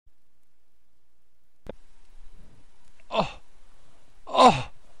Oh!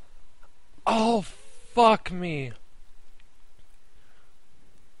 Oh, fuck me.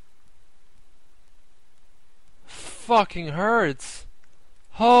 Fucking hurts.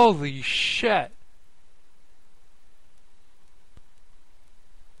 Holy shit.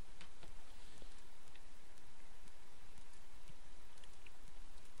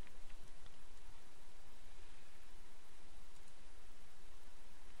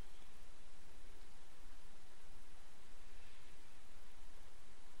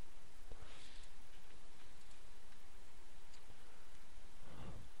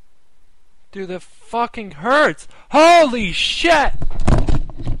 Dude, that fucking hurts. Holy shit!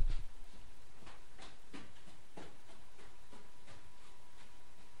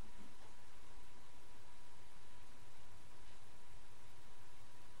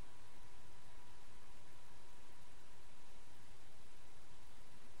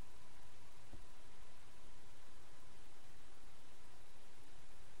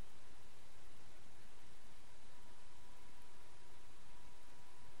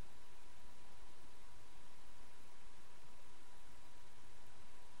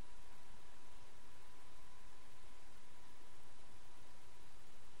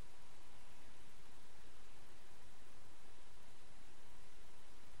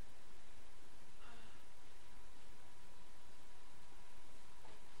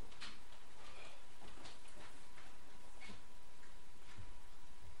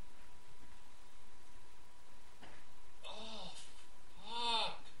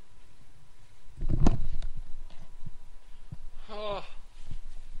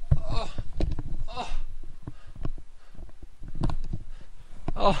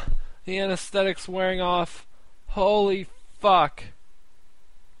 Oh, the anesthetic's wearing off. Holy fuck.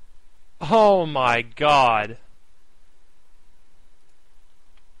 Oh my god.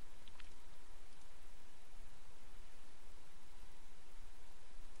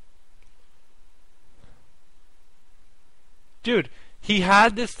 Dude, he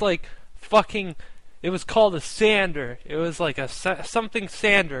had this like fucking, it was called a sander. It was like a something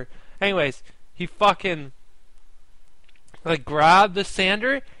sander. Anyways, he fucking like grabbed the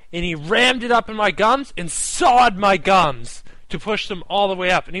sander and he rammed it up in my gums and sawed my gums to push them all the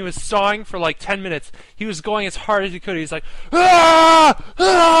way up. And he was sawing for like 10 minutes. He was going as hard as he could. He's like, ah!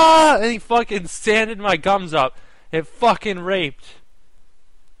 Ah! And he fucking sanded my gums up. It fucking raped.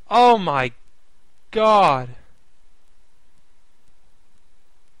 Oh my god.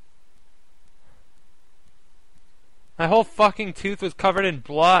 My whole fucking tooth was covered in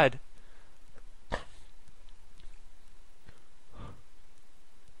blood.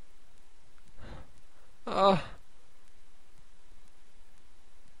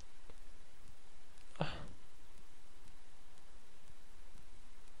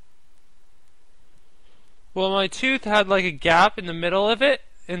 Well, my tooth had like a gap in the middle of it,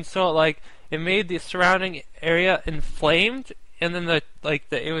 and so it made the surrounding area inflamed, and then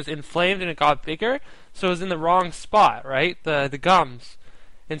it was inflamed and it got bigger, so it was in the wrong spot, right? The gums.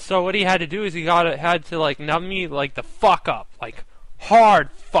 And so what he had to do is had to like numb me like the fuck up, like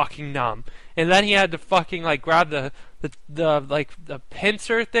hard fucking numb. And then he had to fucking like grab the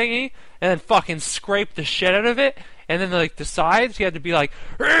pincer thingy and then fucking scrape the shit out of it. And then like the sides, he had to be like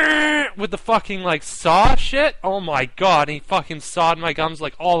with the fucking like saw shit. Oh my god! And he fucking sawed my gums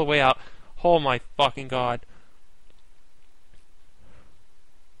like all the way out. Oh my fucking god!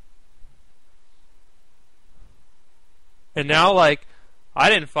 And now like I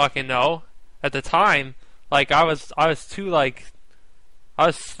didn't fucking know at the time. Like I was too like I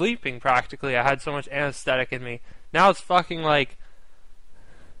was sleeping practically. I had so much anesthetic in me. Now it's fucking like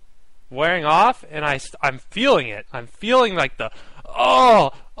wearing off, and I'm feeling it. I'm feeling like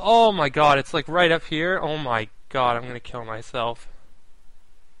oh my god, it's like right up here. Oh my god, I'm gonna kill myself.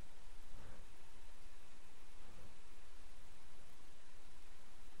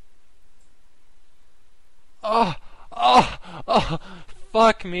 Oh,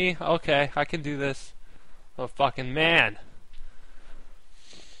 fuck me. Okay, I can do this. Oh fucking man.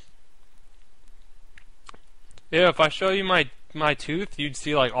 Yeah, if I show you my tooth, you'd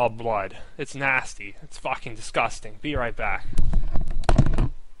see like all blood. It's nasty. It's fucking disgusting. Be right back.